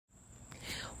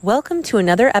Welcome to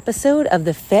another episode of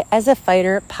the Fit as a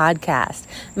Fighter podcast.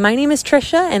 My name is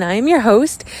Trisha and I am your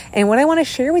host. And what I want to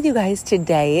share with you guys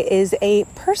today is a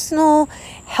personal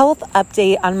health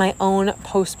update on my own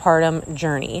postpartum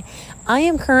journey. I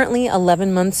am currently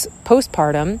 11 months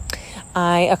postpartum.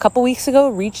 I, a couple weeks ago,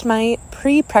 reached my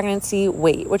pre-pregnancy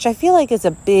weight, which I feel like is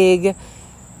a big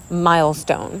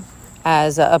milestone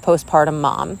as a postpartum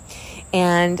mom.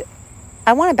 And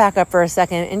I want to back up for a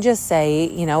second and just say,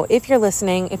 if you're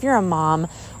listening, if you're a mom,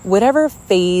 whatever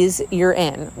phase you're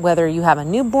in, whether you have a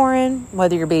newborn,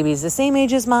 whether your baby's the same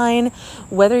age as mine,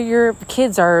 whether your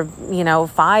kids are,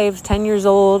 5, 10 years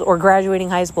old or graduating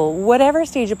high school, whatever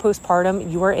stage of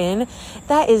postpartum you are in,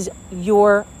 that is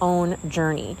your own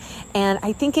journey. And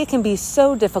I think it can be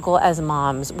so difficult as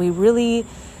moms.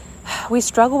 We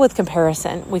struggle with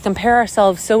comparison. We compare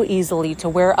ourselves so easily to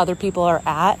where other people are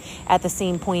at the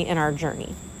same point in our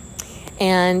journey.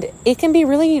 And it can be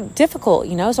really difficult,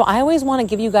 So I always want to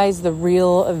give you guys the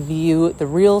real view, the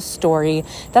real story.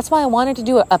 That's why I wanted to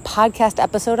do a podcast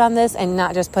episode on this and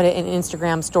not just put it in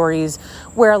Instagram stories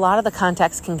where a lot of the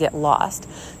context can get lost.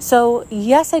 So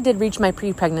yes, I did reach my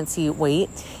pre-pregnancy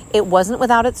weight. It wasn't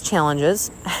without its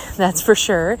challenges, that's for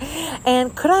sure.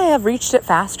 And could I have reached it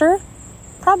faster?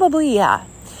 Probably, yeah.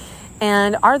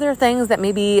 And are there things that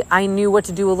maybe I knew what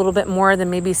to do a little bit more than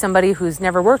maybe somebody who's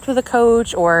never worked with a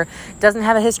coach or doesn't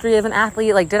have a history of an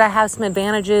athlete? Like, did I have some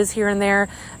advantages here and there?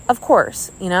 Of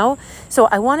course, So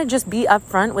I want to just be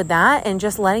upfront with that and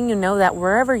just letting you know that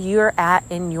wherever you're at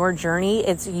in your journey,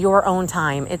 it's your own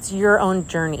time. It's your own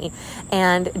journey.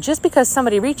 And just because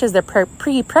somebody reaches their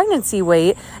pre-pregnancy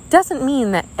weight doesn't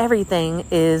mean that everything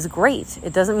is great.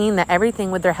 It doesn't mean that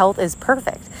everything with their health is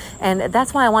perfect. And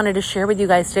that's why I wanted to share with you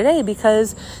guys today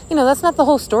because, that's not the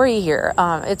whole story here.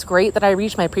 It's great that I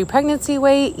reached my pre-pregnancy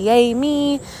weight. Yay,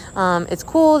 me. It's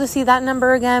cool to see that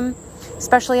number again,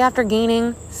 especially after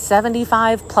gaining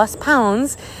 75 plus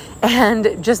pounds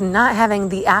and just not having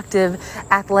the active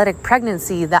athletic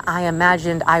pregnancy that I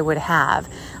imagined I would have.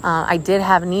 I did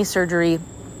have knee surgery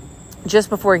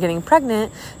just before getting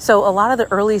pregnant. So a lot of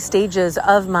the early stages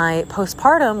of my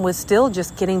postpartum was still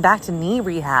just getting back to knee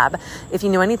rehab. If you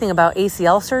know anything about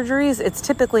ACL surgeries, it's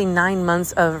typically 9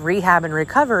 months of rehab and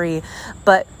recovery.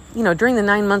 But, during the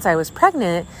 9 months I was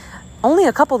pregnant, only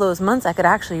a couple of those months I could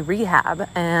actually rehab,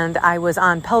 and I was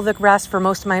on pelvic rest for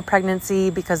most of my pregnancy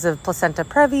because of placenta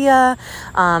previa.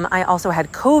 I also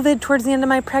had COVID towards the end of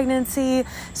my pregnancy.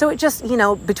 So it just,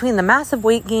 between the massive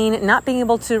weight gain, not being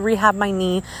able to rehab my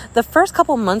knee, the first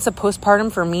couple months of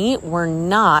postpartum for me were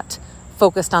not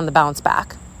focused on the bounce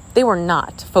back. They were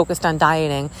not focused on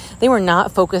dieting. They were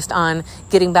not focused on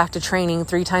getting back to training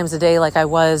 3 times a day like I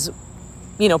was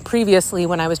previously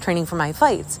when I was training for my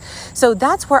fights. So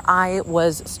that's where I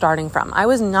was starting from. I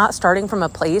was not starting from a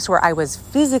place where I was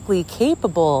physically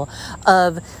capable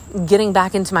of getting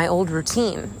back into my old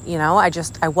routine.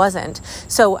 I wasn't.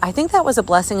 So I think that was a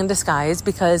blessing in disguise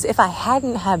because if I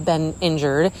hadn't have been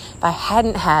injured, if I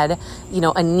hadn't had,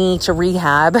 a knee to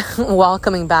rehab while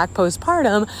coming back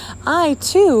postpartum, I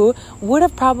too would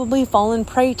have probably fallen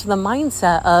prey to the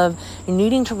mindset of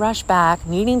needing to rush back,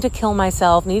 needing to kill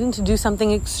myself, needing to do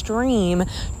something extreme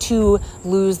to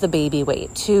lose the baby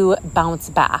weight, to bounce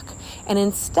back. And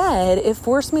instead, it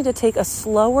forced me to take a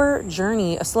slower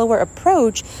journey, a slower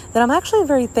approach that I'm actually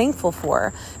very thankful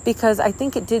for because I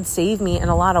think it did save me in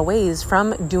a lot of ways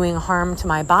from doing harm to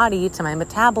my body, to my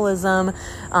metabolism,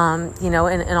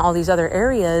 and all these other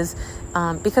areas.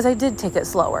 Because I did take it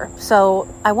slower. So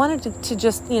I wanted to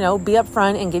just, be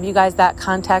upfront and give you guys that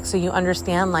context so you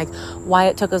understand why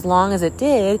it took as long as it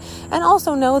did. And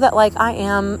also know that I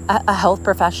am a health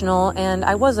professional and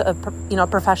I was a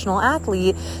professional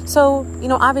athlete. So,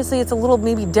 obviously it's a little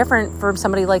maybe different for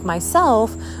somebody like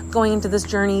myself going into this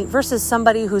journey versus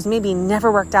somebody who's maybe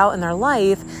never worked out in their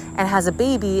life and has a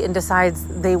baby and decides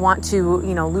they want to,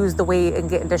 lose the weight and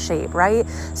get into shape, right?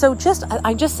 So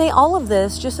I just say all of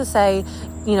this just to say,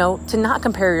 to not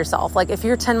compare yourself. If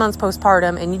you're 10 months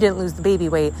postpartum and you didn't lose the baby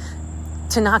weight,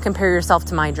 to not compare yourself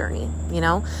to my journey,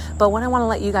 But what I want to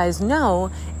let you guys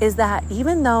know is that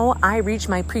even though I reached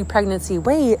my pre-pregnancy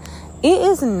weight, it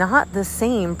is not the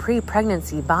same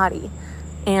pre-pregnancy body.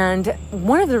 And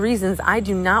one of the reasons I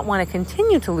do not want to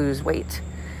continue to lose weight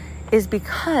is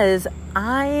because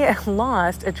I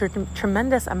lost a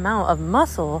tremendous amount of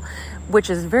muscle, which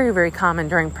is very, very common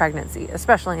during pregnancy,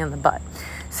 especially in the butt.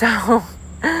 So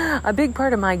a big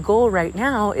part of my goal right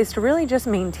now is to really just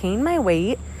maintain my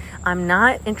weight, I'm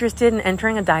not interested in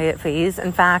entering a diet phase.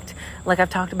 In fact, like I've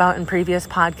talked about in previous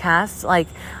podcasts, like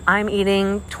I'm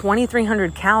eating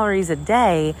 2,300 calories a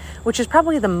day, which is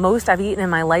probably the most I've eaten in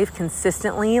my life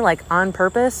consistently, like on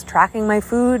purpose, tracking my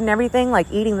food and everything, like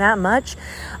eating that much,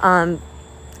 and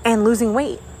losing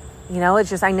weight. It's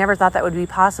just, I never thought that would be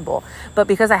possible. But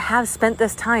because I have spent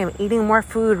this time eating more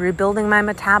food, rebuilding my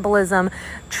metabolism,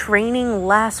 training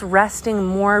less, resting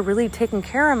more, really taking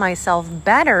care of myself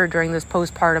better during this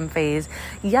postpartum phase.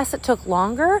 Yes, it took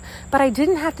longer, but I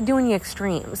didn't have to do any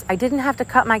extremes. I didn't have to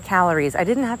cut my calories. I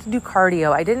didn't have to do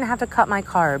cardio. I didn't have to cut my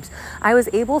carbs. I was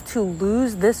able to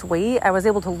lose this weight. I was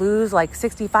able to lose like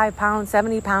 65 pounds,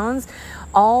 70 pounds,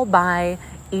 all by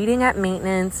eating at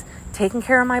maintenance, taking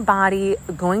care of my body,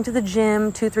 going to the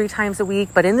gym 2-3 times a week.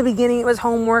 But in the beginning, it was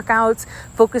home workouts,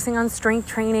 focusing on strength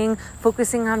training,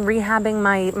 focusing on rehabbing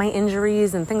my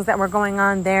injuries and things that were going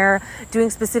on there, doing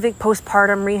specific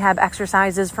postpartum rehab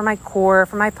exercises for my core,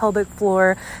 for my pelvic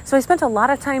floor. So I spent a lot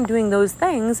of time doing those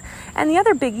things. And the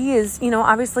other biggie is,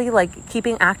 obviously like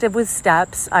keeping active with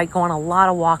steps. I go on a lot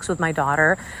of walks with my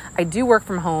daughter. I do work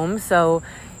from home. So,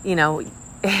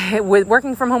 with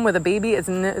working from home with a baby,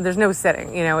 there's no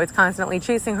sitting. It's constantly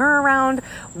chasing her around,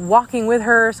 walking with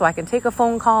her so I can take a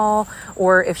phone call,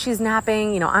 or if she's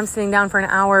napping, I'm sitting down for an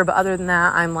hour, but other than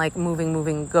that, I'm like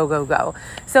moving, go.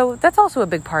 So that's also a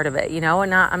big part of it,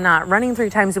 and I'm not running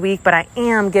 3 times a week, but I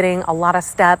am getting a lot of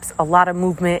steps, a lot of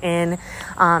movement in.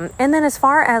 And then as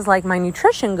far as like my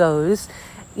nutrition goes,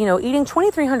 eating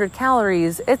 2,300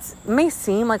 calories, it may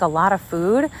seem like a lot of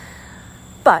food,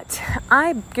 but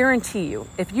I guarantee you,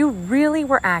 if you really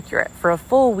were accurate for a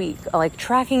full week, like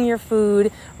tracking your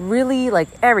food, really like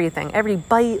everything, every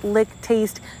bite, lick,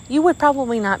 taste, you would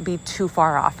probably not be too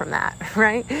far off from that,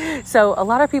 right? So a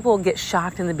lot of people get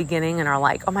shocked in the beginning and are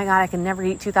like, oh my God, I can never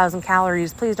eat 2,000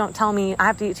 calories. Please don't tell me I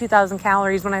have to eat 2,000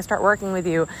 calories when I start working with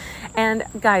you. And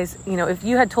guys, if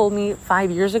you had told me 5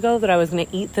 years ago that I was going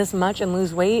to eat this much and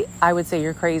lose weight, I would say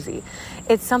you're crazy.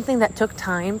 It's something that took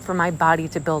time for my body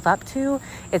to build up to.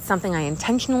 It's something I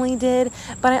intentionally did,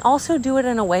 but I also do it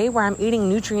in a way where I'm eating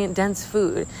nutrient-dense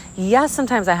food. Yes,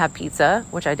 sometimes I have pizza,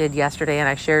 which I did yesterday and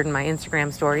I shared in my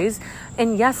Instagram stories.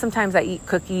 And yes, sometimes I eat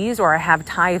cookies or I have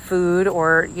Thai food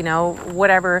or,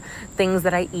 whatever things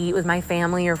that I eat with my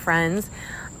family or friends.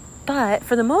 But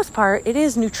for the most part, it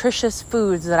is nutritious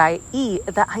foods that I eat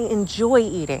that I enjoy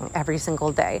eating every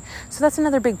single day. So that's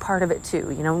another big part of it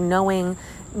too, knowing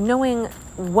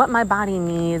what my body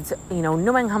needs,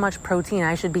 knowing how much protein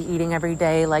I should be eating every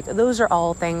day. Like those are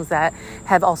all things that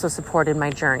have also supported my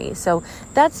journey. So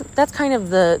that's kind of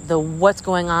the what's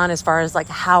going on as far as like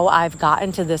how I've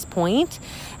gotten to this point.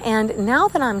 And now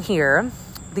that I'm here,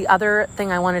 the other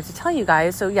thing I wanted to tell you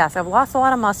guys, so yes, I've lost a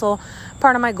lot of muscle.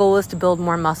 Part of my goal is to build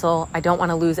more muscle. I don't want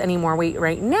to lose any more weight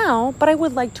right now, but I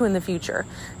would like to in the future,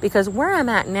 because where I'm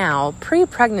at now,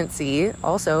 pre-pregnancy,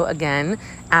 also again,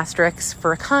 asterisks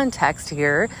for context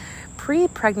here,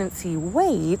 pre-pregnancy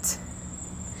weight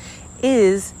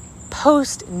is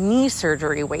post-knee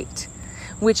surgery weight,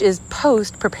 which is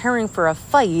post preparing for a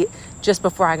fight just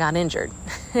before I got injured.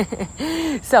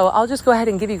 So I'll just go ahead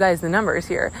and give you guys the numbers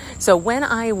here. So when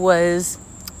I was,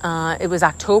 it was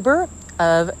October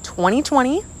of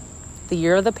 2020, the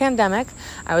year of the pandemic,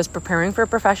 I was preparing for a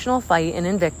professional fight in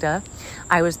Invicta.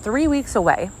 I was 3 weeks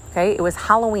away. Okay. It was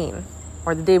Halloween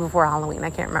or the day before Halloween.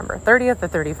 I can't remember, 30th or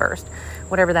 31st,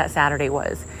 whatever that Saturday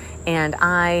was. And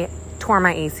I tore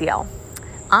my ACL.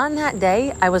 On that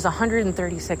day, I was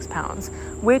 136 pounds,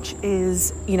 which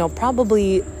is,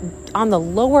 probably on the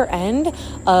lower end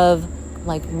of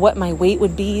like what my weight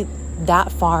would be that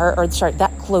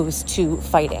close to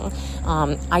fighting.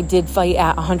 I did fight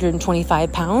at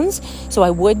 125 pounds, so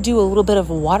I would do a little bit of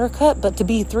a water cut, but to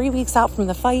be 3 weeks out from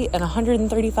the fight at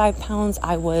 135 pounds,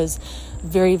 I was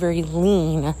very, very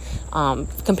lean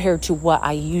compared to what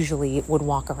I usually would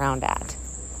walk around at.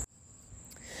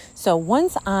 So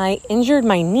once I injured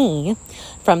my knee,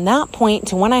 from that point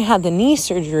to when I had the knee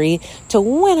surgery to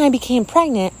when I became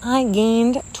pregnant, I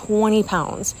gained 20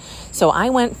 pounds. So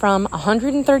I went from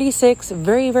 136,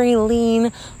 very, very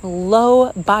lean,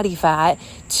 low body fat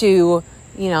to,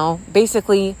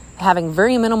 basically having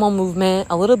very minimal movement,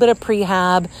 a little bit of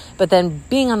prehab, but then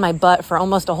being on my butt for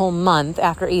almost a whole month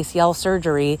after ACL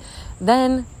surgery,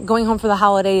 then going home for the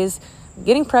holidays,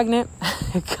 getting pregnant,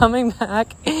 coming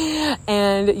back,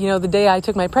 and, the day I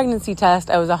took my pregnancy test,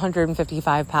 I was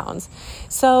 155 pounds.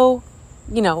 So,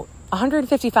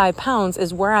 155 pounds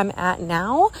is where I'm at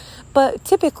now. But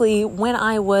typically when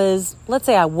let's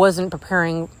say I wasn't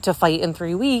preparing to fight in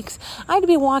 3 weeks, I'd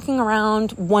be walking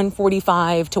around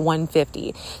 145 to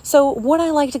 150. So would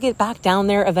I like to get back down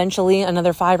there eventually,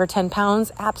 another 5 or 10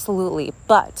 pounds? Absolutely.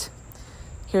 But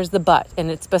here's the but,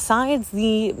 and it's besides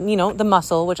the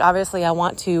muscle, which obviously I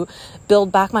want to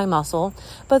build back my muscle.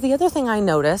 But the other thing I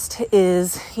noticed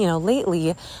is,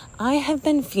 lately I have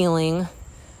been feeling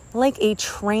like a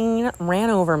train ran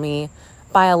over me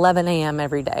by 11 a.m.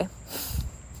 every day.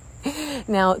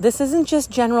 Now, this isn't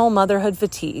just general motherhood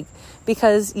fatigue,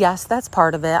 because yes, that's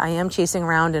part of it. I am chasing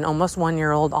around an almost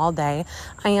 1-year-old all day.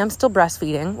 I am still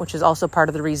breastfeeding, which is also part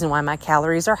of the reason why my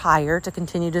calories are higher, to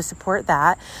continue to support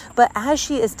that. But as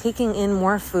she is taking in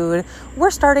more food,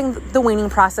 we're starting the weaning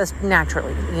process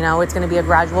naturally. It's going to be a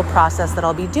gradual process that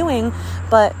I'll be doing.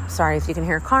 But sorry if you can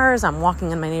hear cars, I'm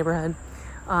walking in my neighborhood.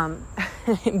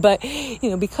 But,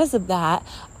 because of that,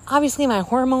 obviously my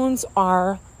hormones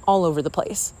are all over the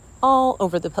place.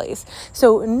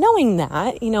 So knowing that,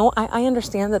 I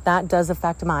understand that does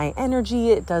affect my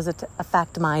energy. It does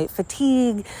affect my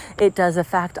fatigue. It does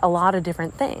affect a lot of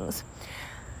different things.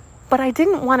 But I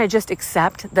didn't want to just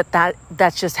accept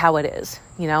that's just how it is,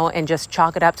 and just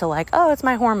chalk it up to like, oh, it's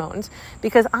my hormones.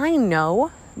 Because I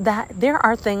know that there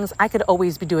are things I could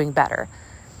always be doing better.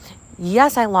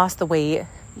 Yes, I lost the weight.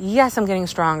 Yes, I'm getting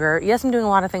stronger. Yes, I'm doing a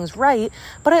lot of things right.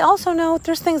 But I also know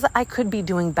there's things that I could be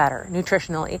doing better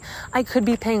nutritionally. I could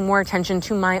be paying more attention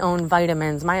to my own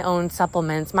vitamins, my own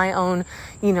supplements, my own,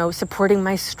 supporting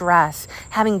my stress,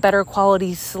 having better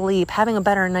quality sleep, having a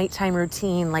better nighttime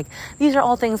routine. Like, these are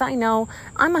all things I know.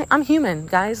 I'm human,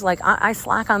 guys. Like, I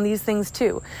slack on these things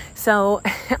too. So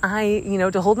I,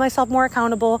 to hold myself more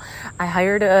accountable, I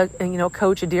hired a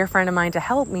coach, a dear friend of mine, to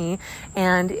help me.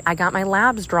 And I got my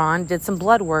labs drawn, did some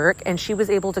blood work, and she was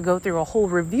able to go through a whole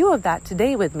review of that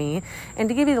today with me. And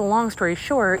to give you the long story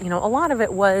short, a lot of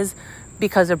it was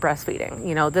because of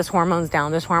breastfeeding. This hormone's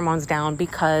down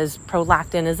because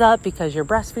prolactin is up, because you're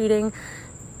breastfeeding,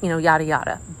 yada,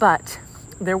 yada. But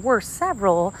there were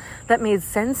several that made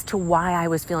sense to why I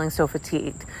was feeling so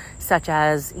fatigued, such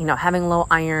as, having low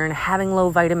iron, having low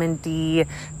vitamin D,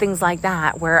 things like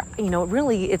that, where,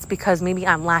 really it's because maybe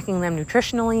I'm lacking them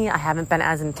nutritionally. I haven't been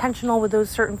as intentional with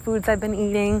those certain foods I've been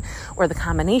eating, or the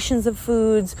combinations of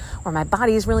foods, or my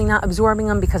body is really not absorbing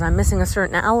them because I'm missing a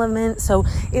certain element. So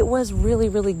it was really,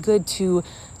 really good to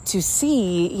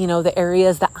see, the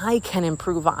areas that I can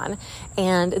improve on.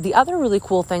 And the other really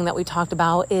cool thing that we talked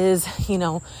about is,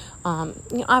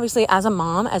 obviously as a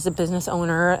mom, as a business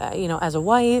owner, as a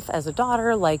wife, as a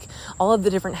daughter, like all of the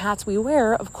different hats we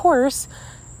wear, of course,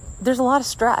 there's a lot of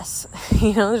stress,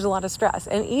 there's a lot of stress.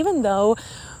 And even though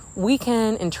we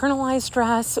can internalize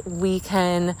stress, we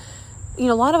can, a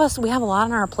lot of us, we have a lot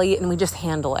on our plate and we just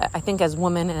handle it. I think as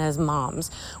women and as moms,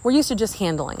 we're used to just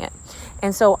handling it.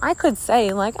 And so I could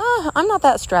say like, I'm not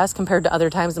that stressed compared to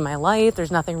other times in my life. There's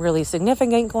nothing really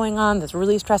significant going on that's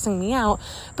really stressing me out,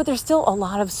 but there's still a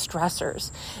lot of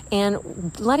stressors.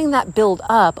 And letting that build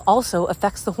up also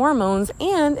affects the hormones,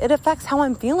 and it affects how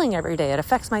I'm feeling every day. It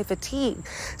affects my fatigue.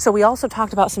 So we also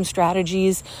talked about some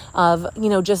strategies of,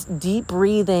 just deep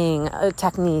breathing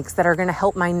techniques that are going to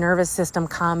help my nervous system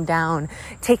calm down,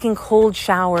 taking cold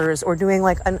showers, or doing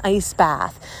like an ice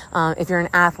bath. If you're an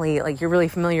athlete, like you're really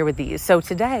familiar with these. So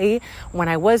today, when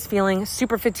I was feeling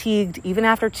super fatigued, even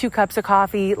after 2 cups of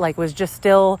coffee, like was just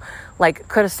still like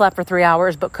could have slept for 3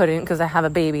 hours, but couldn't because I have a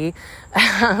baby.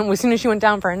 As soon as she went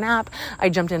down for a nap, I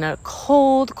jumped in a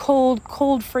cold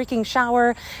freaking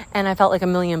shower, and I felt like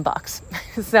 $1,000,000.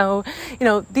 So,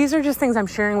 these are just things I'm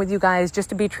sharing with you guys just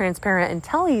to be transparent and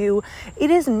tell you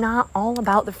it is not all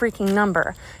about the freaking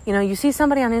number. You see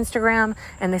somebody on Instagram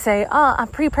and they say, oh, I'm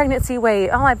pre-pregnancy weight.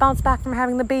 Oh, I bounced back from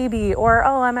having the baby, or,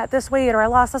 oh, I'm at this weight, or I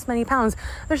lost this many pounds.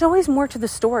 There's always more to the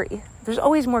story.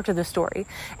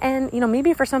 And,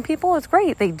 maybe for some people it's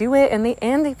great. They do it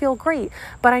and they feel great.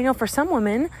 But I know for some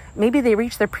women, maybe they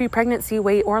reach their pre-pregnancy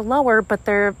weight or lower, but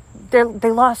they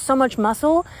lost so much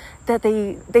muscle that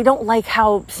they don't like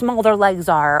how small their legs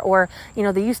are, or,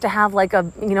 they used to have like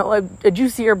a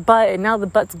juicier butt and now the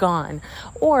butt's gone.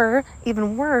 Or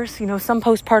even worse, some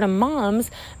postpartum moms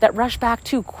that rush back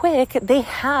too quick, they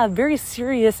have very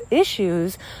serious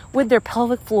issues with their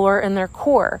pelvic floor and their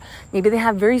core. Maybe they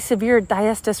have very severe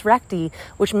diastasis recti,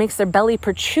 which makes their belly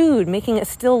protrude, making it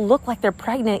still look like they're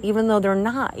pregnant, even though they're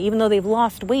not. Even though they've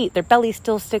lost weight, their belly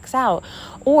still sticks out.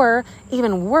 Or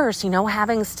even worse,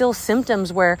 having still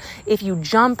symptoms where if you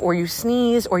jump or you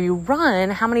sneeze or you run,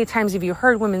 how many times have you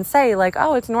heard women say like,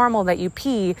 oh, it's normal that you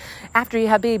pee after you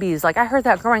have babies? Like I heard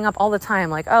that growing up all the time.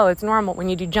 Like, oh, it's normal when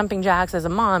you do jumping jacks as a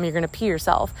mom, you're going to pee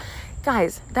yourself.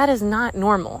 Guys, that is not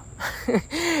normal.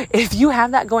 If you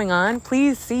have that going on,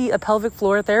 please see a pelvic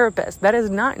floor therapist. That is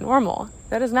not normal.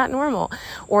 That is not normal.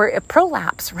 Or a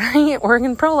prolapse, right?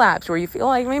 Organ prolapse, where you feel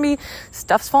like maybe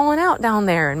stuff's falling out down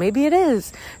there, and maybe it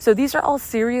is. So these are all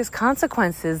serious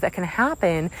consequences that can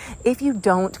happen if you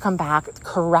don't come back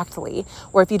correctly,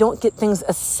 or if you don't get things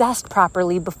assessed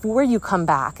properly before you come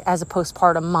back as a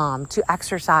postpartum mom to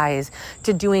exercise,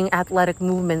 to doing athletic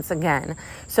movements again.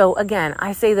 So again,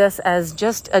 I say this as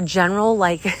just a general,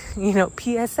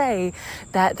 PSA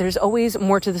that there's always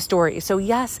more to the story. So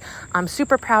yes, I'm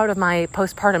super proud of my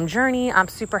postpartum journey. I'm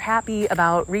super happy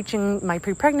about reaching my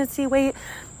pre-pregnancy weight,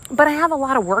 but I have a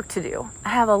lot of work to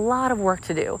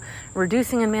do.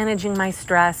 Reducing and managing my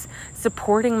stress,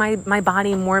 supporting my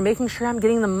body more, making sure I'm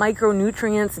getting the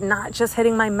micronutrients, not just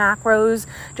hitting my macros,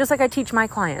 just like I teach my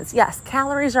clients. Yes,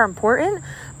 calories are important,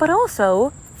 but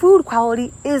also food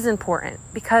quality is important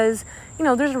because,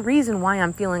 there's a reason why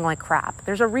I'm feeling like crap.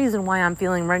 There's a reason why I'm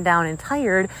feeling run down and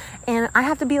tired. And I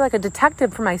have to be like a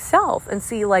detective for myself and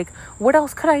see what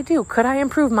else could I do? Could I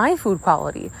improve my food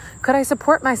quality? Could I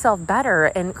support myself better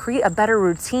and create a better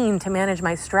routine to manage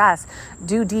my stress?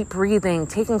 Do deep breathing,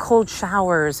 taking cold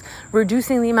showers,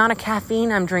 reducing the amount of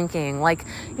caffeine I'm drinking.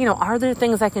 Are there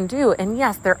things I can do? And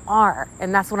yes, there are.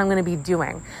 And that's what I'm going to be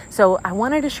doing. So I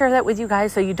wanted to share that with you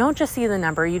guys. So you don't just see the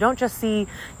number. You don't just see,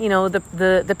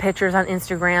 the pictures on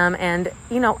Instagram. And,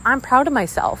 I'm proud of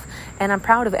myself and I'm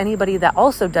proud of anybody that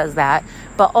also does that.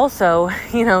 But also,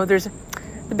 there's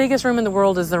the biggest room in the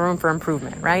world is the room for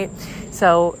improvement, right?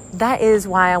 So that is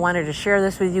why I wanted to share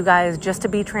this with you guys, just to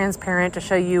be transparent, to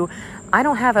show you I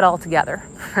don't have it all together,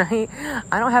 right?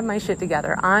 I don't have my shit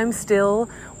together. I'm still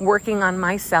working on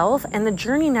myself, and the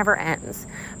journey never ends.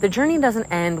 The journey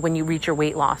doesn't end when you reach your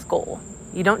weight loss goal.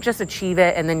 You don't just achieve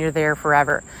it and then you're there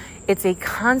forever. It's a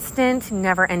constant,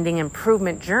 never-ending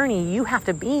improvement journey you have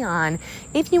to be on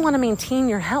if you want to maintain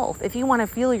your health, if you want to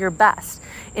feel your best.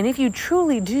 And if you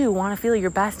truly do want to feel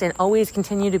your best and always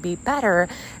continue to be better,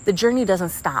 the journey doesn't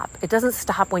stop. It doesn't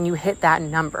stop when you hit that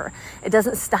number. It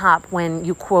doesn't stop when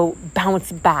you, quote,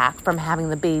 bounce back from having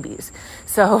the babies.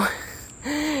 So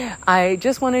I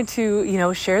just wanted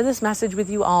to, share this message with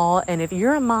you all. And if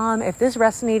you're a mom, if this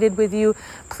resonated with you,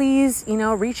 please,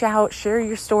 reach out, share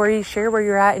your story, share where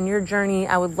you're at in your journey.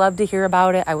 I would love to hear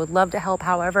about it. I would love to help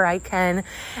however I can.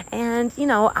 And,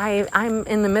 I'm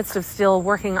in the midst of still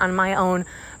working on my own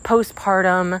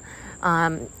postpartum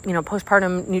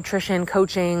nutrition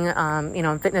coaching,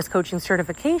 and fitness coaching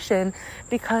certification,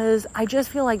 because I just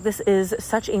feel like this is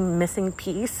such a missing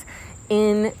piece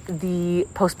in the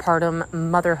postpartum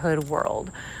motherhood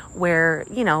world where,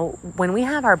 when we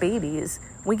have our babies,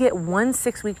 we get 1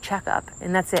 6-week checkup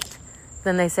and that's it.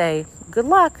 Then they say, good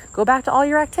luck, go back to all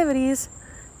your activities,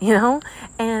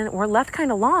 and we're left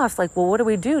kind of lost. Well, what do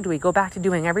we do? Do we go back to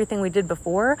doing everything we did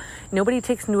before? Nobody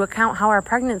takes into account how our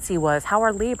pregnancy was, how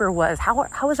our labor was,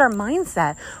 how is our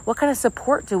mindset? What kind of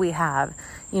support do we have?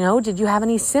 Did you have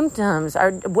any symptoms?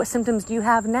 Or what symptoms do you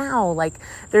have now?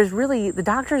 The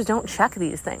doctors don't check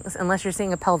these things unless you're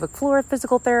seeing a pelvic floor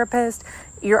physical therapist.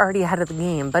 You're already ahead of the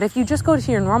game. But if you just go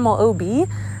to your normal OB,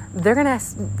 they're going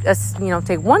to,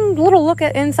 take one little look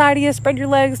at inside of you, spread your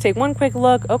legs, take one quick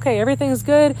look. Okay, everyth's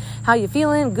good. How you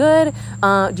feeling? Good.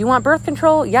 Do you want birth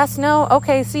control? Yes, no.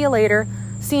 Okay, see you later.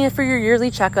 See you for your yearly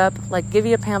checkup. Give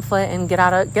you a pamphlet and get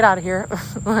out of here.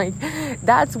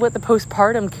 That's what the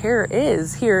postpartum care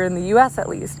is here in the US at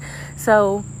least.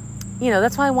 So,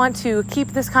 that's why I want to keep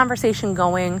this conversation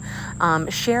going,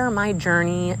 share my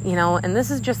journey, and this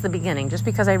is just the beginning. Just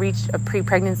because I reached a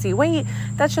pre-pregnancy weight,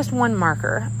 that's just one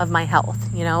marker of my health,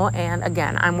 and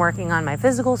again, I'm working on my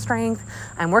physical strength.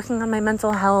 I'm working on my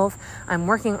mental health. I'm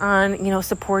working on,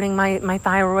 supporting my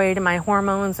thyroid and my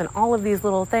hormones and all of these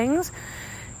little things.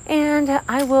 And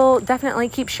I will definitely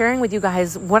keep sharing with you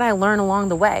guys what I learn along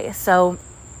the way. So,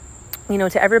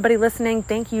 to everybody listening,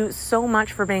 thank you so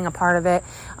much for being a part of it.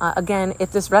 Again,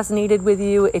 if this resonated with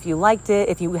you, if you liked it,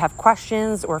 if you have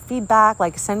questions or feedback,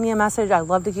 send me a message. I'd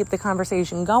love to keep the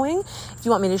conversation going. If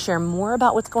you want me to share more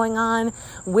about what's going on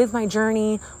with my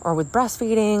journey or with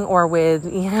breastfeeding or with,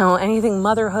 anything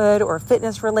motherhood or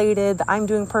fitness related that I'm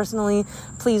doing personally,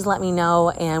 please let me know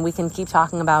and we can keep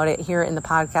talking about it here in the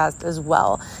podcast as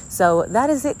well. So that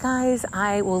is it, guys.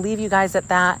 I will leave you guys at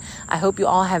that. I hope you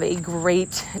all have a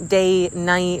great day,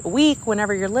 night, week,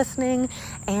 whenever you're listening,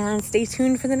 and stay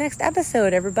tuned for the next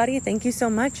episode, everybody. Thank you so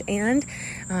much, and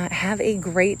have a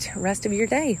great rest of your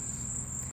day.